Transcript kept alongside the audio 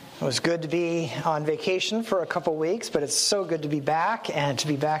It was good to be on vacation for a couple weeks, but it's so good to be back and to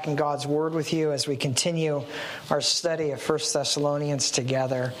be back in God's Word with you as we continue our study of 1 Thessalonians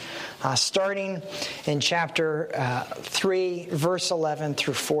together, starting in chapter 3, verse 11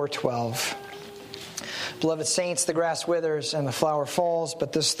 through 4:12. Beloved saints, the grass withers and the flower falls,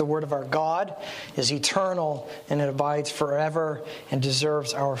 but this, the word of our God, is eternal and it abides forever and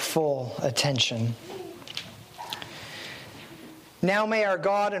deserves our full attention. Now may our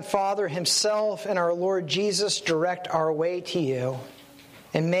God and Father himself and our Lord Jesus direct our way to you.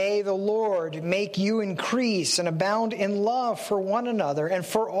 And may the Lord make you increase and abound in love for one another and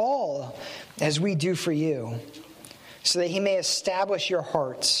for all, as we do for you, so that he may establish your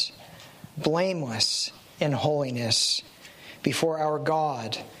hearts blameless in holiness before our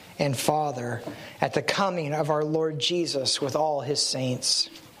God and Father at the coming of our Lord Jesus with all his saints.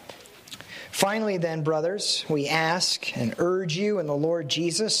 Finally then, brothers, we ask and urge you in the Lord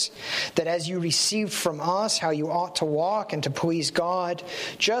Jesus that as you received from us how you ought to walk and to please God,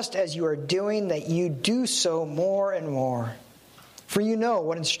 just as you are doing, that you do so more and more. For you know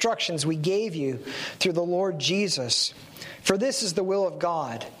what instructions we gave you through the Lord Jesus. For this is the will of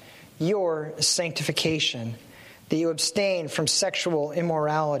God, your sanctification, that you abstain from sexual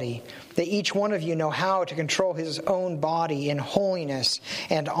immorality, that each one of you know how to control his own body in holiness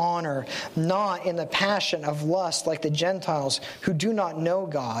and honor, not in the passion of lust like the Gentiles who do not know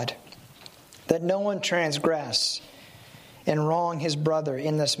God, that no one transgress and wrong his brother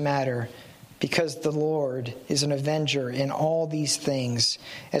in this matter, because the Lord is an avenger in all these things,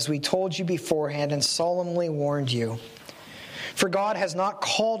 as we told you beforehand and solemnly warned you. For God has not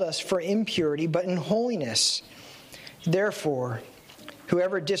called us for impurity, but in holiness. Therefore,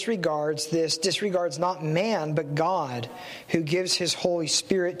 whoever disregards this disregards not man, but God, who gives his Holy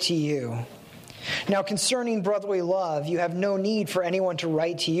Spirit to you. Now concerning brotherly love, you have no need for anyone to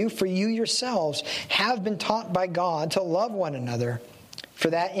write to you, for you yourselves have been taught by God to love one another.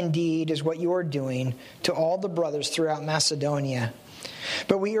 For that indeed is what you are doing to all the brothers throughout Macedonia.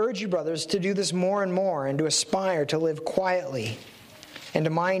 But we urge you, brothers, to do this more and more, and to aspire to live quietly, and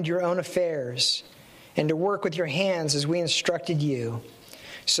to mind your own affairs, and to work with your hands as we instructed you,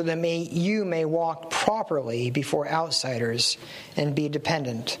 so that you may walk properly before outsiders and be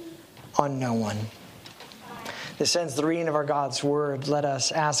dependent on no one. This ends the reading of our God's Word. Let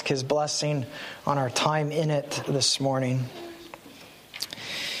us ask his blessing on our time in it this morning.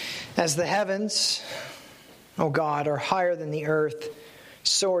 As the heavens, O God, are higher than the earth,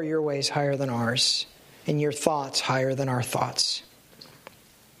 so are your ways higher than ours, and your thoughts higher than our thoughts.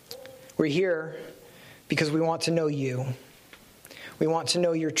 We're here because we want to know you. We want to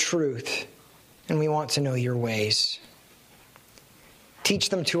know your truth, and we want to know your ways. Teach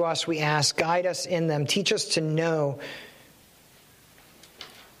them to us, we ask. Guide us in them. Teach us to know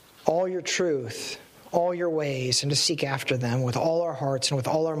all your truth, all your ways, and to seek after them with all our hearts and with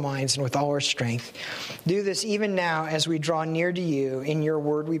all our minds and with all our strength. Do this even now as we draw near to you. In your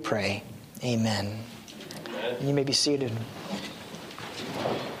word we pray. Amen. And you may be seated.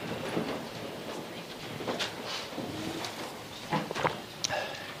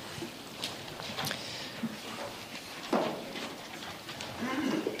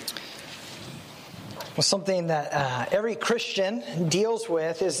 Well, something that every Christian deals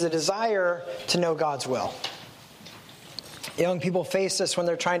with is the desire to know God's will. Young people face this when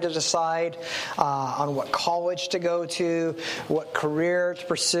they're trying to decide on what college to go to, what career to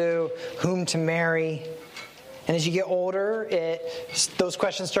pursue, whom to marry. And as you get older, those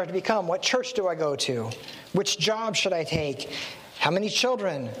questions start to become, what church do I go to? Which job should I take? How many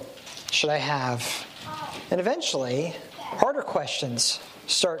children should I have? And eventually, harder questions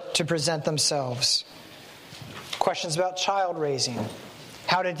start to present themselves. Questions about child raising,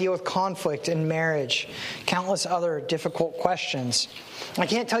 how to deal with conflict in marriage, countless other difficult questions. I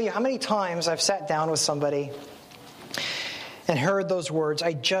can't tell you how many times I've sat down with somebody and heard those words,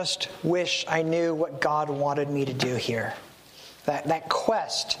 I just wish I knew what God wanted me to do here. That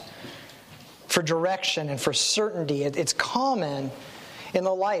quest for direction and for certainty, it's common in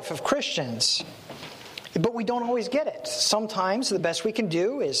the life of Christians. But we don't always get it. Sometimes the best we can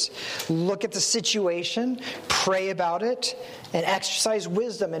do is look at the situation, pray about it, and exercise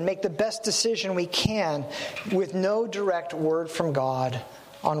wisdom and make the best decision we can with no direct word from God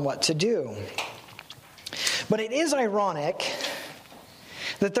on what to do. But it is ironic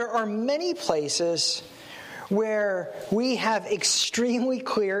that there are many places where we have extremely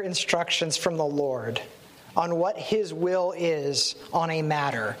clear instructions from the Lord on what his will is on a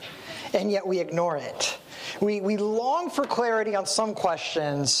matter, and yet we ignore it. We long for clarity on some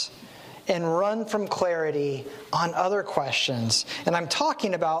questions and run from clarity on other questions. And I'm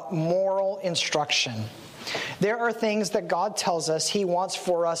talking about moral instruction. There are things that God tells us He wants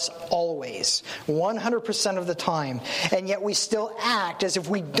for us always, 100% of the time, and yet we still act as if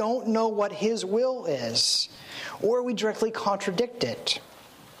we don't know what His will is, or we directly contradict it.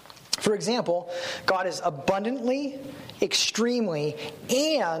 For example, God is abundantly, extremely,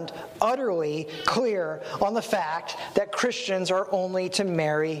 and utterly clear on the fact that Christians are only to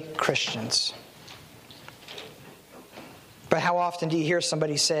marry Christians. But how often do you hear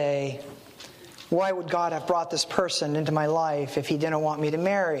somebody say, why would God have brought this person into my life if He didn't want me to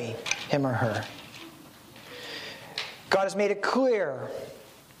marry him or her? God has made it clear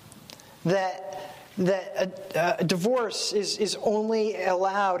that a divorce is only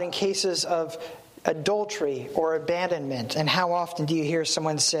allowed in cases of adultery or abandonment. And how often do you hear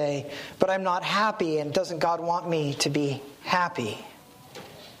someone say, but I'm not happy, and doesn't God want me to be happy?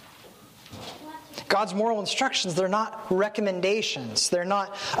 God's moral instructions, they're not recommendations. They're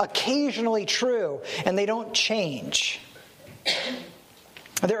not occasionally true, and they don't change.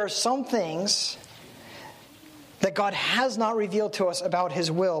 There are some things that God has not revealed to us about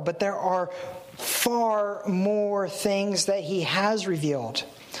His will, but there are far more things that He has revealed.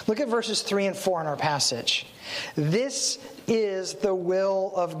 Look at verses 3 and 4 in our passage. This is the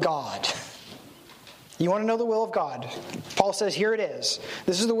will of God. You want to know the will of God? Paul says, here it is.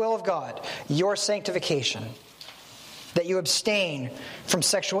 This is the will of God, your sanctification, that you abstain from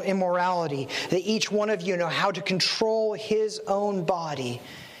sexual immorality, that each one of you know how to control his own body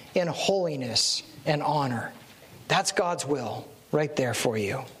in holiness and honor. That's God's will right there for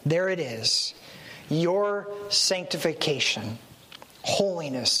you. There it is. Your sanctification,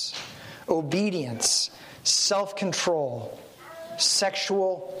 holiness, obedience, self-control,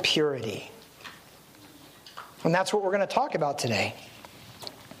 sexual purity. And that's what we're going to talk about today.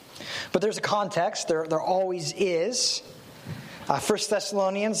 But there's a context. There always is. 1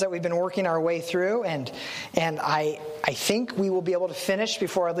 Thessalonians that we've been working our way through. And I think we will be able to finish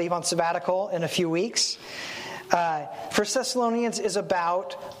before I leave on sabbatical in a few weeks. 1 Thessalonians is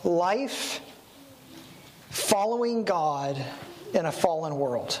about life following God in a fallen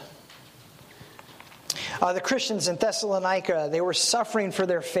world. The Christians in Thessalonica, they were suffering for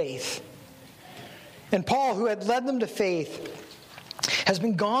their faith. And Paul, who had led them to faith, has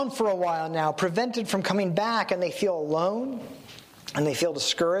been gone for a while now, prevented from coming back, and they feel alone, and they feel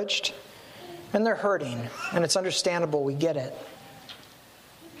discouraged, and they're hurting. And it's understandable, we get it.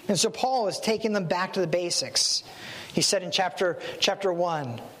 And so Paul is taking them back to the basics. He said in chapter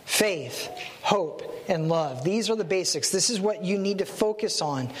 1, faith, hope, and love. These are the basics. This is what you need to focus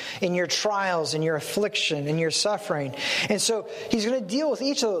on in your trials, in your affliction, in your suffering. And so he's going to deal with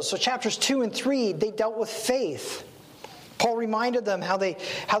each of those. So chapters 2 and 3, they dealt with faith. Paul reminded them how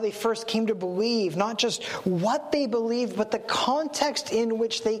they first came to believe, not just what they believed, but the context in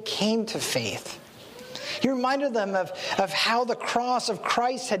which they came to faith. He reminded them of how the cross of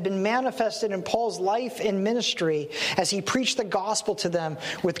Christ had been manifested in Paul's life and ministry as he preached the gospel to them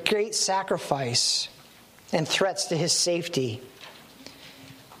with great sacrifice and threats to his safety.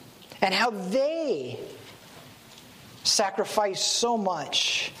 And how they sacrificed so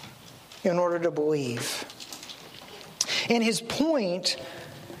much in order to believe. And his point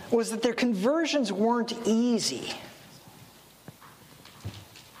was that their conversions weren't easy.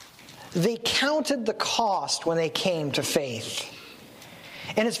 They counted the cost when they came to faith.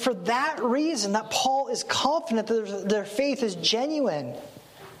 And it's for that reason that Paul is confident that their faith is genuine.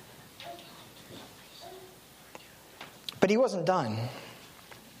 But he wasn't done.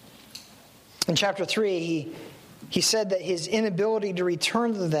 In chapter 3, he said that his inability to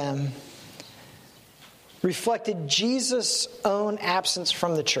return to them reflected Jesus' own absence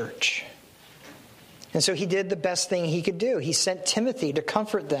from the church. And so he did the best thing he could do. He sent Timothy to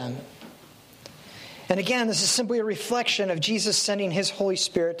comfort them. And again, this is simply a reflection of Jesus sending his Holy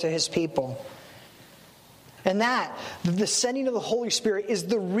Spirit to his people. And that, the sending of the Holy Spirit, is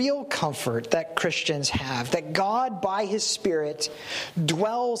the real comfort that Christians have. That God, by his Spirit,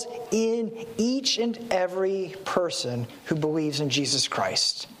 dwells in each and every person who believes in Jesus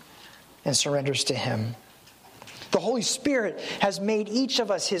Christ and surrenders to him. The Holy Spirit has made each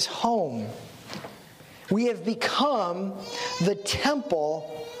of us his home. We have become the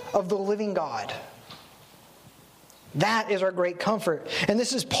temple of the living God. That is our great comfort. And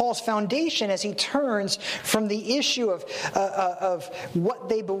this is Paul's foundation as he turns from the issue of what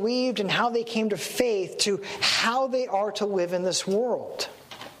they believed and how they came to faith to how they are to live in this world.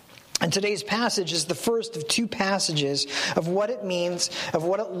 And today's passage is the first of two passages of what it means, of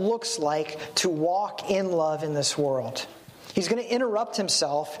what it looks like to walk in love in this world. He's going to interrupt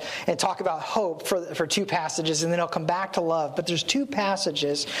himself and talk about hope for 2 passages, and then he'll come back to love. But there's 2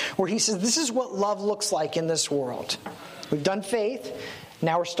 passages where he says, this is what love looks like in this world. We've done faith,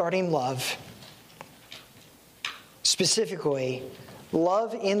 now we're starting love. Specifically,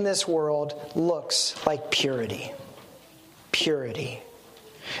 love in this world looks like purity. Purity.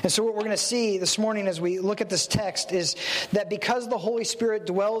 And so what we're going to see this morning as we look at this text is that because the Holy Spirit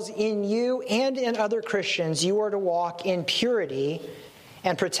dwells in you and in other Christians, you are to walk in purity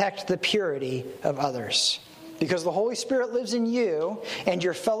and protect the purity of others. Because the Holy Spirit lives in you and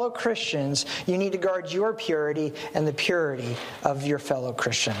your fellow Christians, you need to guard your purity and the purity of your fellow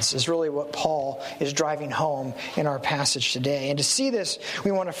Christians, is really what Paul is driving home in our passage today. And to see this,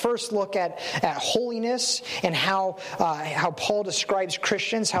 we want to first look at holiness and how Paul describes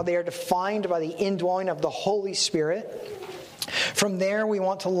Christians, how they are defined by the indwelling of the Holy Spirit. From there, we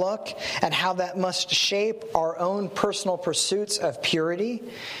want to look at how that must shape our own personal pursuits of purity.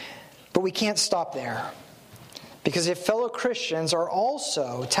 But we can't stop there. Because if fellow Christians are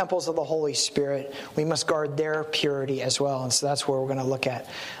also temples of the Holy Spirit, we must guard their purity as well. And so that's where we're going to look at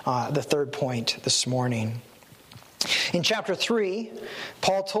the third point this morning. In chapter 3,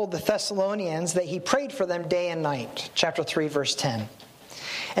 Paul told the Thessalonians that he prayed for them day and night. Chapter 3, verse 10.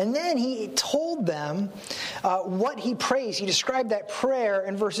 And then he told them what he prays. He described that prayer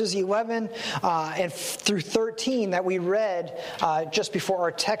in verses 11 and through 13 that we read just before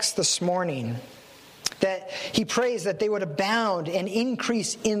our text this morning. That he prays that they would abound and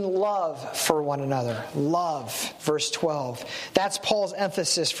increase in love for one another. Love, verse 12. That's Paul's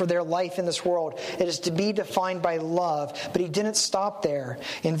emphasis for their life in this world. It is to be defined by love. But he didn't stop there.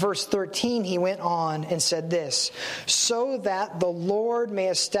 In verse 13, he went on and said this, so that the Lord may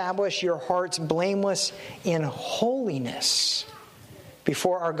establish your hearts blameless in holiness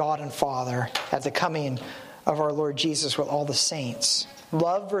before our God and Father at the coming of our Lord Jesus with all the saints.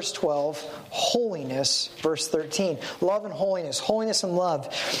 Love, verse 12. Holiness, verse 13. Love and holiness. Holiness and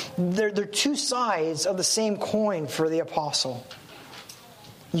love. They're 2 sides of the same coin for the apostle.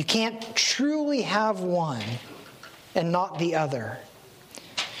 You can't truly have one and not the other.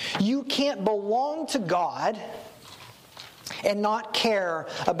 You can't belong to God and not care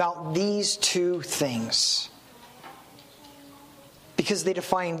about these 2 things. Because they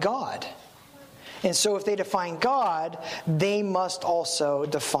define God. And so if they define God, they must also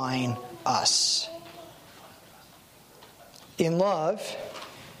define us. In love,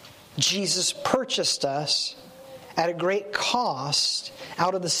 Jesus purchased us at a great cost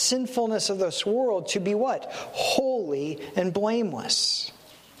out of the sinfulness of this world to be what? Holy and blameless.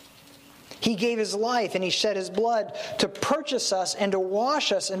 He gave his life and he shed his blood to purchase us and to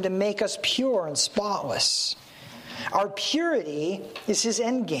wash us and to make us pure and spotless. Our purity is his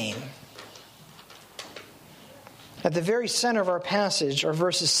end game. At the very center of our passage are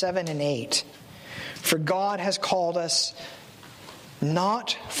verses 7 and 8. For God has called us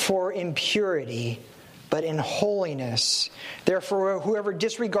not for impurity, but in holiness. Therefore, whoever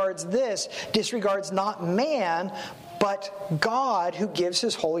disregards this disregards not man, but God who gives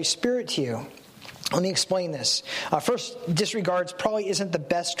his Holy Spirit to you. Let me explain this. First, disregards probably isn't the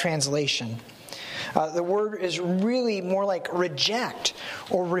best translation. The word is really more like reject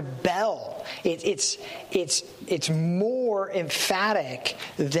or rebel. It's more emphatic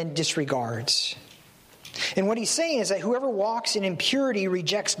than disregards. And what he's saying is that whoever walks in impurity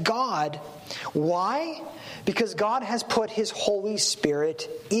rejects God. Why? Because God has put his Holy Spirit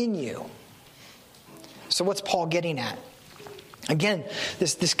in you. So what's Paul getting at? Again,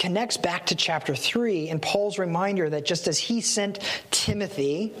 this connects back to chapter 3 and Paul's reminder that just as he sent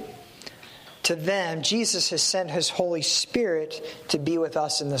Timothy to them, Jesus has sent his Holy Spirit to be with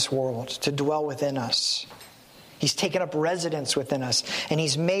us in this world, to dwell within us. He's taken up residence within us, and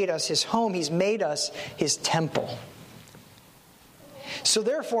he's made us his home. He's made us his temple. So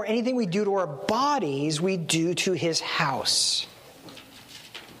therefore, anything we do to our bodies, we do to his house.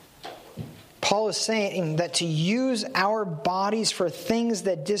 Paul is saying that to use our bodies for things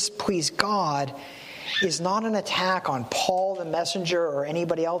that displease God is not an attack on Paul the messenger or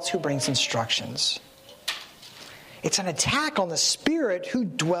anybody else who brings instructions. It's an attack on the Spirit who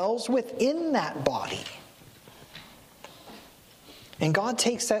dwells within that body. And God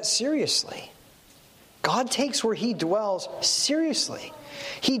takes that seriously. God takes where he dwells seriously.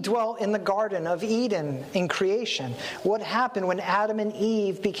 He dwelt in the Garden of Eden in creation. What happened when Adam and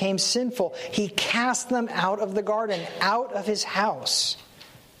Eve became sinful? He cast them out of the garden, out of his house,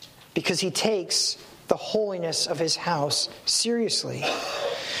 because he takes the holiness of his house seriously.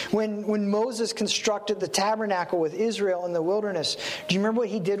 When Moses constructed the tabernacle with Israel in the wilderness, do you remember what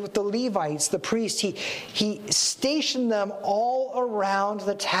he did with the Levites, the priests? He stationed them all around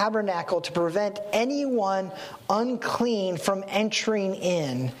the tabernacle to prevent anyone unclean from entering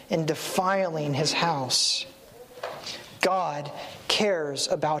in and defiling his house. God cares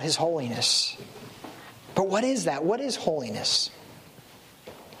about his holiness. But what is that? What is holiness?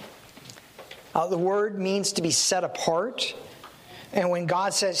 The word means to be set apart. And when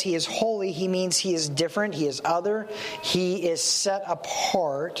God says he is holy, he means he is different, he is other, he is set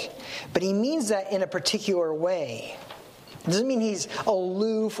apart. But he means that in a particular way. It doesn't mean he's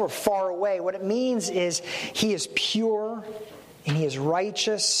aloof or far away. What it means is he is pure and he is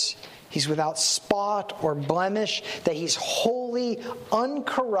righteous. He's without spot or blemish, that he's wholly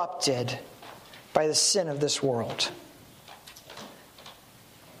uncorrupted by the sin of this world.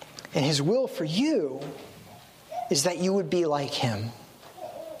 And his will for you is that you would be like him.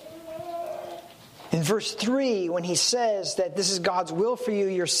 In verse 3, when he says that this is God's will for you,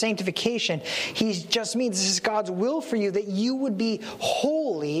 your sanctification, he just means this is God's will for you that you would be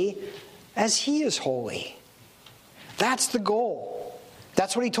holy as he is holy. That's the goal.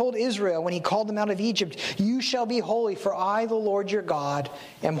 That's what he told Israel when he called them out of Egypt. You shall be holy, for I, the Lord your God,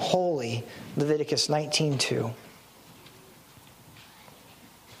 am holy. Leviticus 19:2.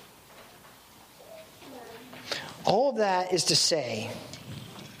 All of that is to say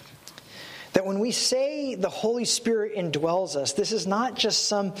that when we say the Holy Spirit indwells us, this is not just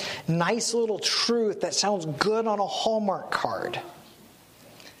some nice little truth that sounds good on a Hallmark card.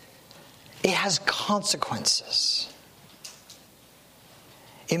 It has consequences.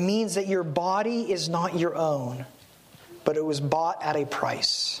 It means that your body is not your own, but it was bought at a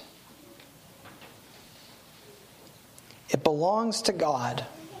price. It belongs to God.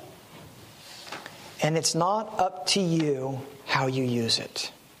 And it's not up to you how you use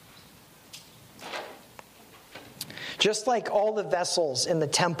it. Just like all the vessels in the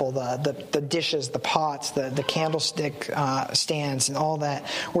temple, the dishes, the pots, the candlestick stands and all that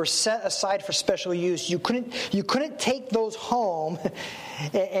were set aside for special use. You couldn't take those home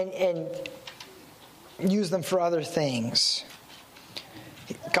and use them for other things.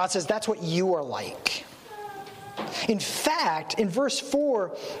 God says that's what you are like. In fact, in verse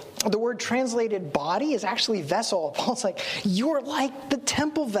 4, the word translated body is actually vessel. Paul's like, you're like the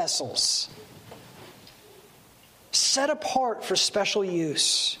temple vessels, set apart for special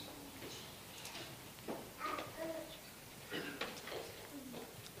use.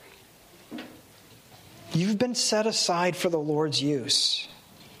 You've been set aside for the Lord's use.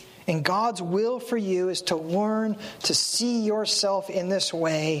 And God's will for you is to learn to see yourself in this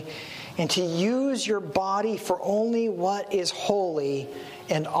way and to use your body for only what is holy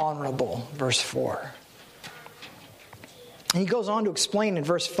and honorable. Verse 4. And he goes on to explain in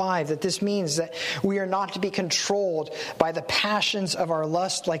verse 5 that this means that we are not to be controlled by the passions of our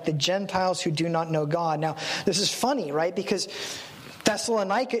lust like the Gentiles who do not know God. Now, this is funny, right? Because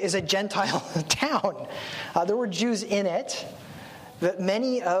Thessalonica is a Gentile town. There were Jews in it, but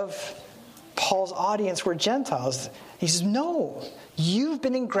many of Paul's audience were Gentiles. He says, no, you've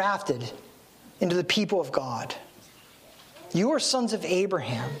been engrafted into the people of God. You are sons of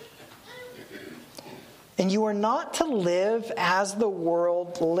Abraham. And you are not to live as the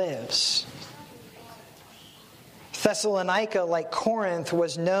world lives. Thessalonica, like Corinth,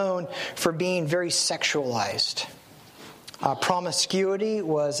 was known for being very sexualized. Promiscuity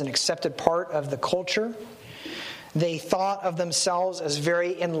was an accepted part of the culture. They thought of themselves as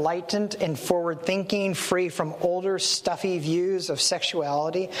very enlightened and forward-thinking, free from older, stuffy views of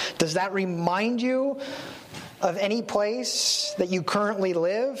sexuality. Does that remind you of any place that you currently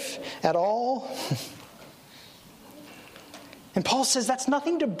live at all? And Paul says that's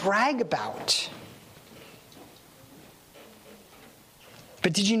nothing to brag about.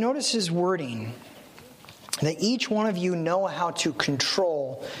 But did you notice his wording? That each one of you know how to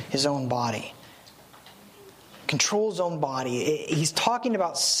control his own body. Control his own body. He's talking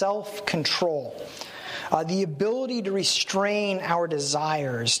about self-control. The ability to restrain our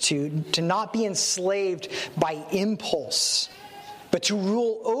desires, to not be enslaved by impulse, but to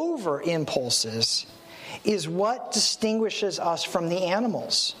rule over impulses, is what distinguishes us from the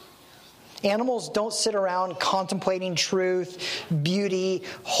animals. Animals don't sit around contemplating truth, beauty,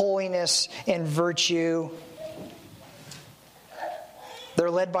 holiness, and virtue.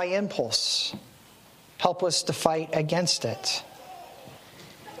 They're led by impulse, helpless to fight against it.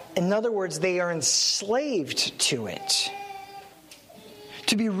 In other words, they are enslaved to it.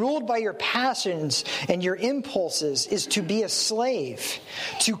 To be ruled by your passions and your impulses is to be a slave.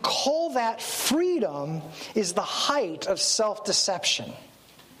 To call that freedom is the height of self-deception.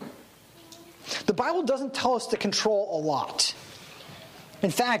 The Bible doesn't tell us to control a lot. In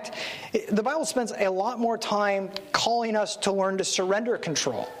fact, the Bible spends a lot more time calling us to learn to surrender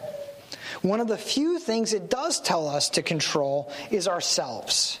control. One of the few things it does tell us to control is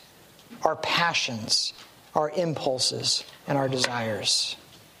ourselves, our passions, our impulses, and our desires.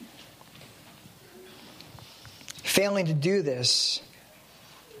 Failing to do this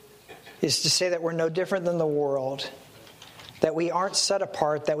is to say that we're no different than the world, that we aren't set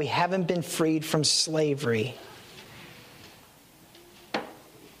apart, that we haven't been freed from slavery.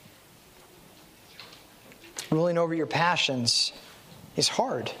 Ruling over your passions is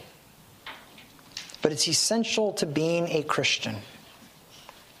hard, but it's essential to being a Christian.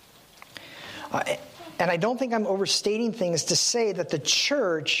 And I don't think I'm overstating things to say that the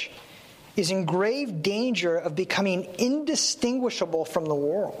church is in grave danger of becoming indistinguishable from the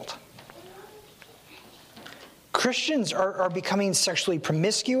world. Christians are becoming sexually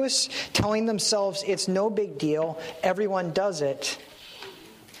promiscuous, telling themselves it's no big deal, everyone does it.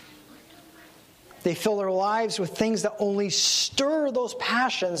 They fill their lives with things that only stir those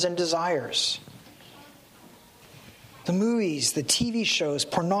passions and desires. The movies, the TV shows,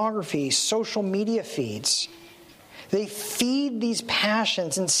 pornography, social media feeds. They feed these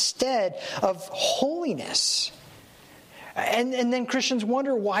passions instead of holiness. And then Christians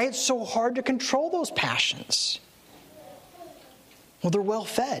wonder why it's so hard to control those passions. Well, they're well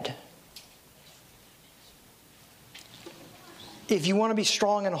fed. If you want to be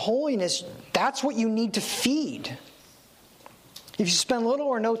strong in holiness, that's what you need to feed. If you spend little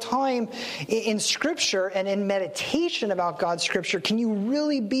or no time in Scripture and in meditation about God's Scripture, can you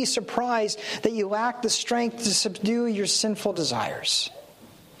really be surprised that you lack the strength to subdue your sinful desires?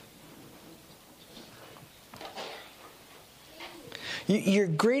 Your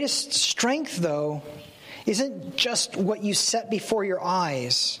greatest strength, though, isn't just what you set before your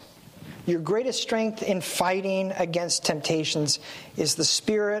eyes. Your greatest strength in fighting against temptations is the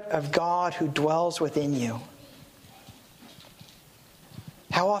Spirit of God who dwells within you.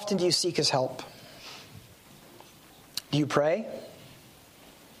 How often do you seek His help? Do you pray?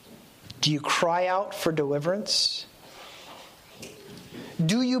 Do you cry out for deliverance?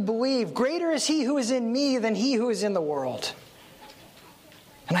 Do you believe, greater is He who is in me than he who is in the world?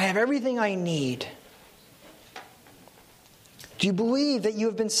 And I have everything I need. Do you believe that you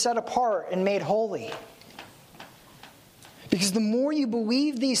have been set apart and made holy? Because the more you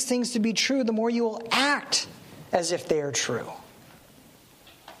believe these things to be true, the more you will act as if they are true.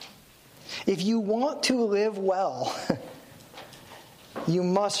 If you want to live well, you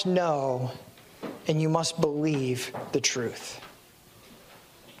must know and you must believe the truth.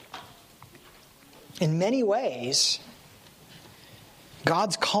 In many ways,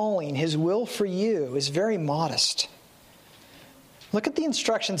 God's calling, His will for you, is very modest. Look at the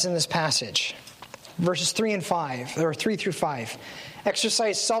instructions in this passage. Verses 3 and 5, or 3 through 5.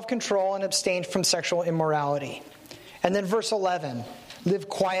 Exercise self-control and abstain from sexual immorality. And then verse 11. Live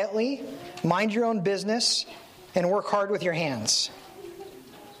quietly, mind your own business, and work hard with your hands.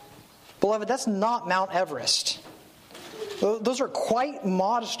 Beloved, that's not Mount Everest. Those are quite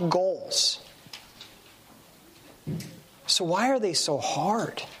modest goals. So why are they so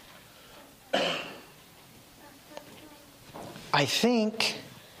hard? I think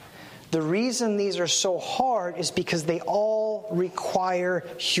the reason these are so hard is because they all require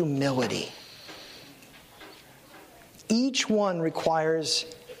humility. Each one requires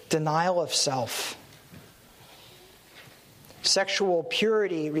denial of self. Sexual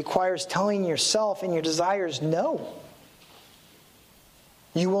purity requires telling yourself and your desires, no.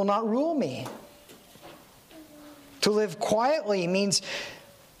 You will not rule me. To live quietly means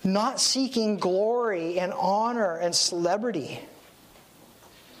not seeking glory and honor and celebrity.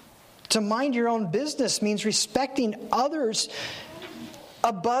 To mind your own business means respecting others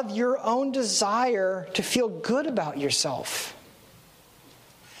above your own desire to feel good about yourself.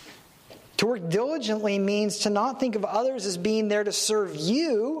 To work diligently means to not think of others as being there to serve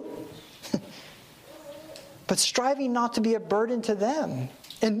you, but striving not to be a burden to them,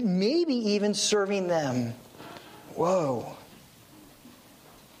 and maybe even serving them. Whoa.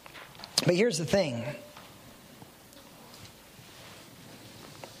 But here's the thing.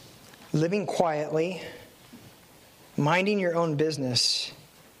 Living quietly, minding your own business,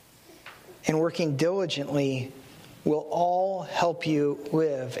 and working diligently will all help you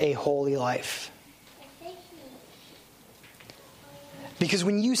live a holy life. Because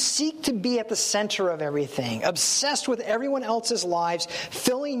when you seek to be at the center of everything, obsessed with everyone else's lives,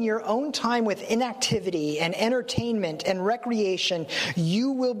 filling your own time with inactivity and entertainment and recreation,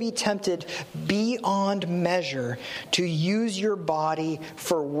 you will be tempted beyond measure to use your body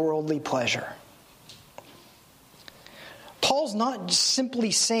for worldly pleasure. Paul's not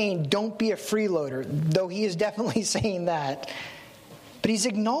simply saying don't be a freeloader, though he is definitely saying that. But he's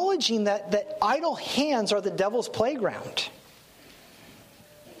acknowledging that idle hands are the devil's playground.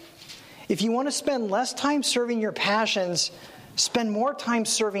 If you want to spend less time serving your passions, spend more time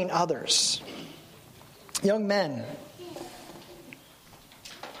serving others. Young men,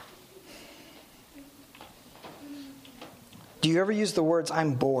 do you ever use the words,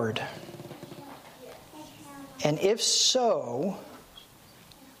 I'm bored? And if so,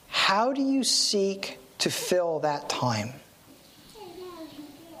 how do you seek to fill that time?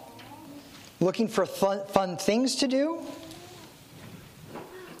 Looking for fun things to do?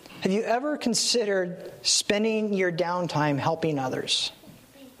 Have you ever considered spending your downtime helping others?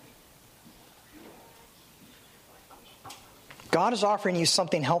 God is offering you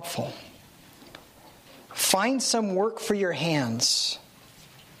something helpful. Find some work for your hands.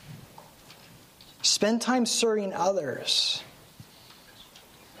 Spend time serving others.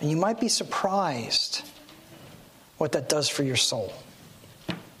 And you might be surprised what that does for your soul.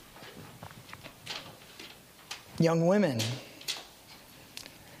 Young women,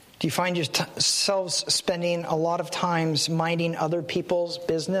 do you find yourselves spending a lot of times minding other people's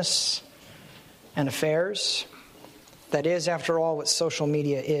business and affairs? That is, after all, what social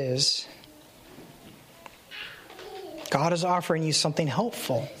media is. God is offering you something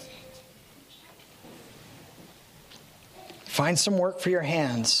helpful. Find some work for your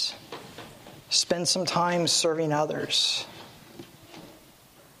hands. Spend some time serving others.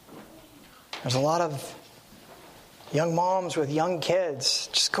 There's a lot of young moms with young kids.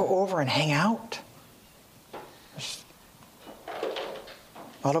 Just go over and hang out. There's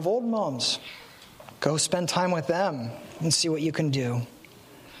a lot of old moms. Go spend time with them and see what you can do.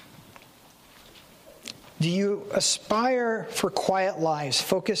 Do you aspire for quiet lives,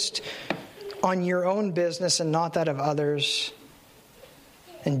 focused on your own business and not that of others,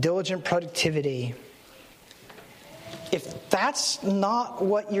 and diligent productivity? If that's not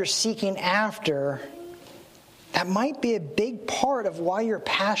what you're seeking after, that might be a big part of why your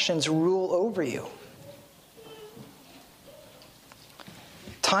passions rule over you.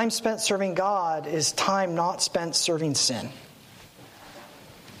 Time spent serving God is time not spent serving sin.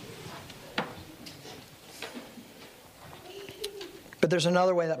 But there's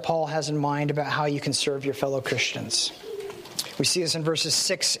another way that Paul has in mind about how you can serve your fellow Christians. We see this in verses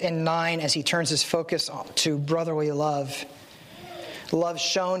 6 and 9 as he turns his focus to brotherly love. Love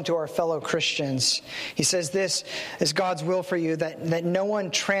shown to our fellow Christians. He says this is God's will for you, that no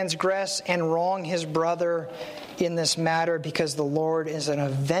one transgress and wrong his brother in this matter, because the Lord is an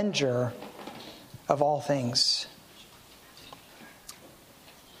avenger of all things.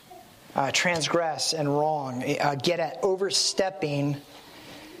 Transgress and wrong. Get at overstepping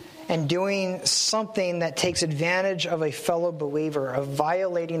and doing something that takes advantage of a fellow believer, of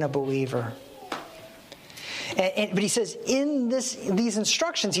violating a believer. But he says in these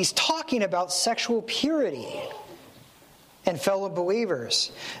instructions, he's talking about sexual purity and fellow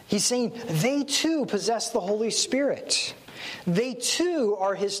believers. He's saying they too possess the Holy Spirit. They too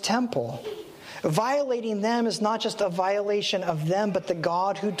are his temple. Violating them is not just a violation of them, but the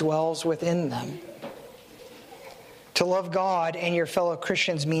God who dwells within them. To love God and your fellow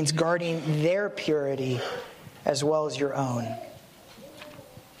Christians means guarding their purity as well as your own.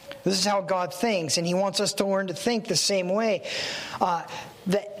 This is how God thinks, and he wants us to learn to think the same way.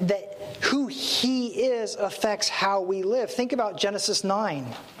 That who he is affects how we live. Think about Genesis 9.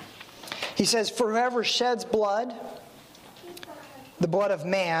 He says, "For whoever sheds blood, the blood of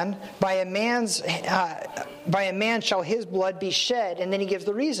man, by a man shall his blood be shed." And then he gives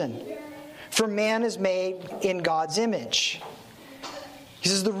the reason. For man is made in God's image. He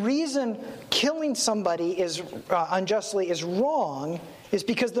says the reason killing somebody is unjustly is wrong is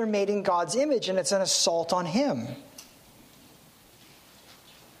because they're made in God's image, and it's an assault on him.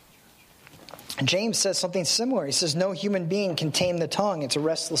 And James says something similar. He says, no human being can tame the tongue. It's a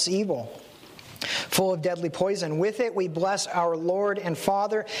restless evil, full of deadly poison. With it we bless our Lord and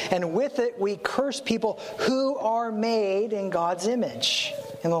Father, and with it we curse people who are made in God's image,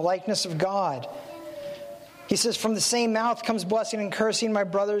 in the likeness of God. He says, from the same mouth comes blessing and cursing. My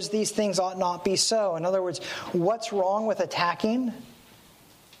brothers, these things ought not be so. In other words, what's wrong with attacking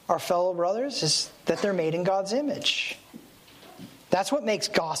our fellow brothers is that they're made in God's image. That's what makes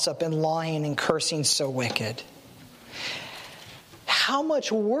gossip and lying and cursing so wicked. How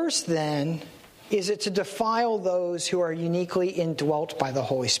much worse, then, is it to defile those who are uniquely indwelt by the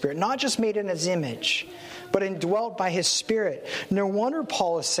Holy Spirit? Not just made in his image, but indwelt by his Spirit. No wonder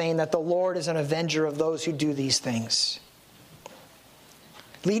Paul is saying that the Lord is an avenger of those who do these things.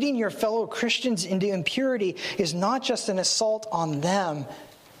 Leading your fellow Christians into impurity is not just an assault on them,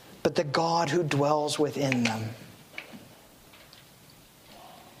 but the God who dwells within them.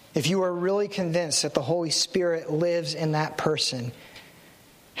 If you are really convinced that the Holy Spirit lives in that person,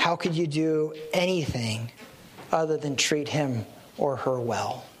 how could you do anything other than treat him or her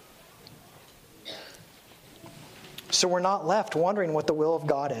well? So we're not left wondering what the will of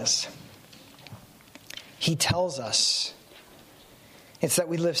God is. He tells us it's that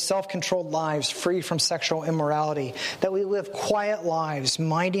we live self-controlled lives free from sexual immorality, that we live quiet lives,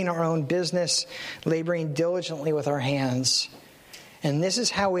 minding our own business, laboring diligently with our hands. And this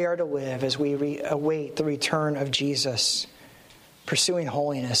is how we are to live as we await the return of Jesus, pursuing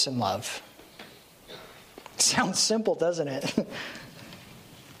holiness and love. Sounds simple, doesn't it?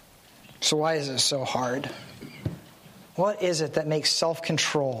 So why is it so hard? What is it that makes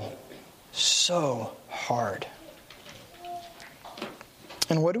self-control so hard?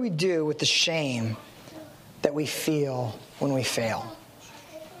 And what do we do with the shame that we feel when we fail?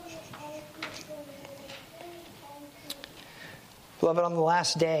 Beloved, on the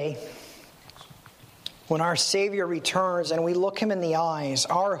last day, when our Savior returns and we look him in the eyes,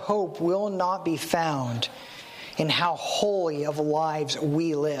 our hope will not be found in how holy of lives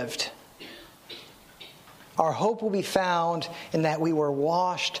we lived. Our hope will be found in that we were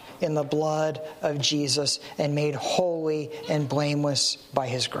washed in the blood of Jesus and made holy and blameless by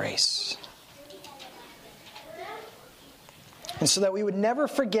his grace. And so that we would never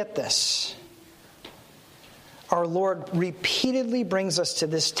forget this, our Lord repeatedly brings us to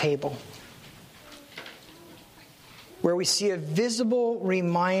this table where we see a visible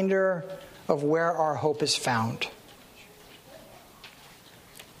reminder of where our hope is found.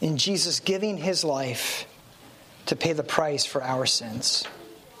 In Jesus giving his life to pay the price for our sins.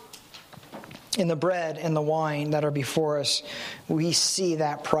 In the bread and the wine that are before us, we see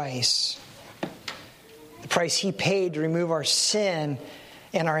that price. The price he paid to remove our sin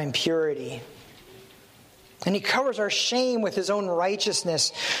and our impurity. And he covers our shame with his own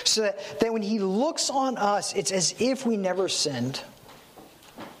righteousness so that when he looks on us, it's as if we never sinned.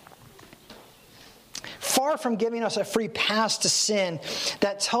 Far from giving us a free pass to sin,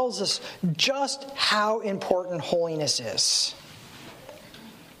 that tells us just how important holiness is.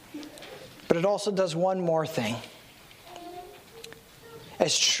 But it also does one more thing.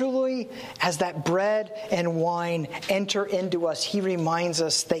 As truly as that bread and wine enter into us, he reminds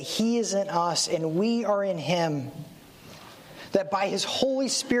us that he is in us and we are in him. That by his Holy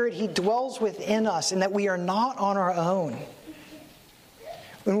Spirit he dwells within us and that we are not on our own.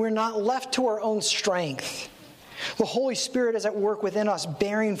 When we're not left to our own strength, the Holy Spirit is at work within us,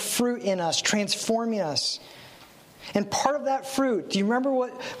 bearing fruit in us, transforming us. And part of that fruit, do you remember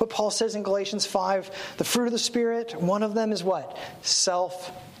what Paul says in Galatians 5? The fruit of the Spirit, one of them is what?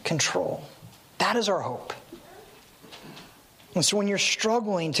 Self-control. That is our hope. And so when you're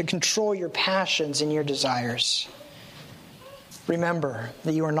struggling to control your passions and your desires, remember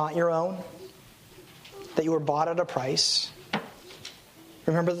that you are not your own, that you were bought at a price.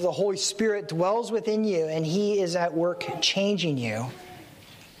 Remember that the Holy Spirit dwells within you and he is at work changing you.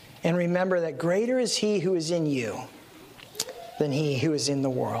 And remember that greater is he who is in you than he who is in the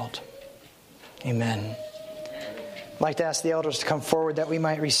world. Amen. I'd like to ask the elders to come forward that we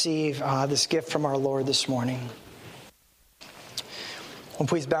might receive this gift from our Lord this morning. Well,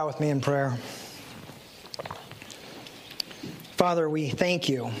 please bow with me in prayer. Father, we thank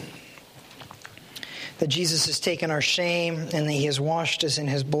you that Jesus has taken our shame and that he has washed us in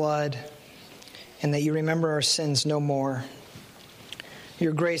his blood and that you remember our sins no more.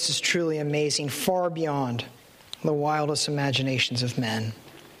 Your grace is truly amazing, far beyond the wildest imaginations of men.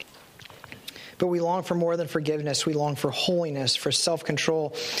 But we long for more than forgiveness. We long for holiness, for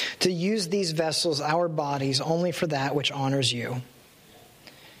self-control, to use these vessels, our bodies, only for that which honors you.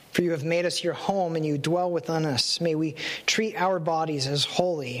 For you have made us your home and you dwell within us. May we treat our bodies as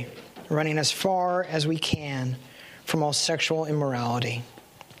holy, running as far as we can from all sexual immorality.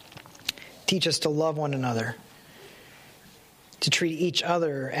 Teach us to love one another, to treat each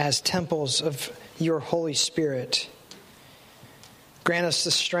other as temples of your Holy Spirit. Grant us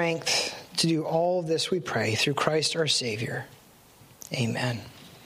the strength to do all of this, we pray, through Christ our Savior. Amen.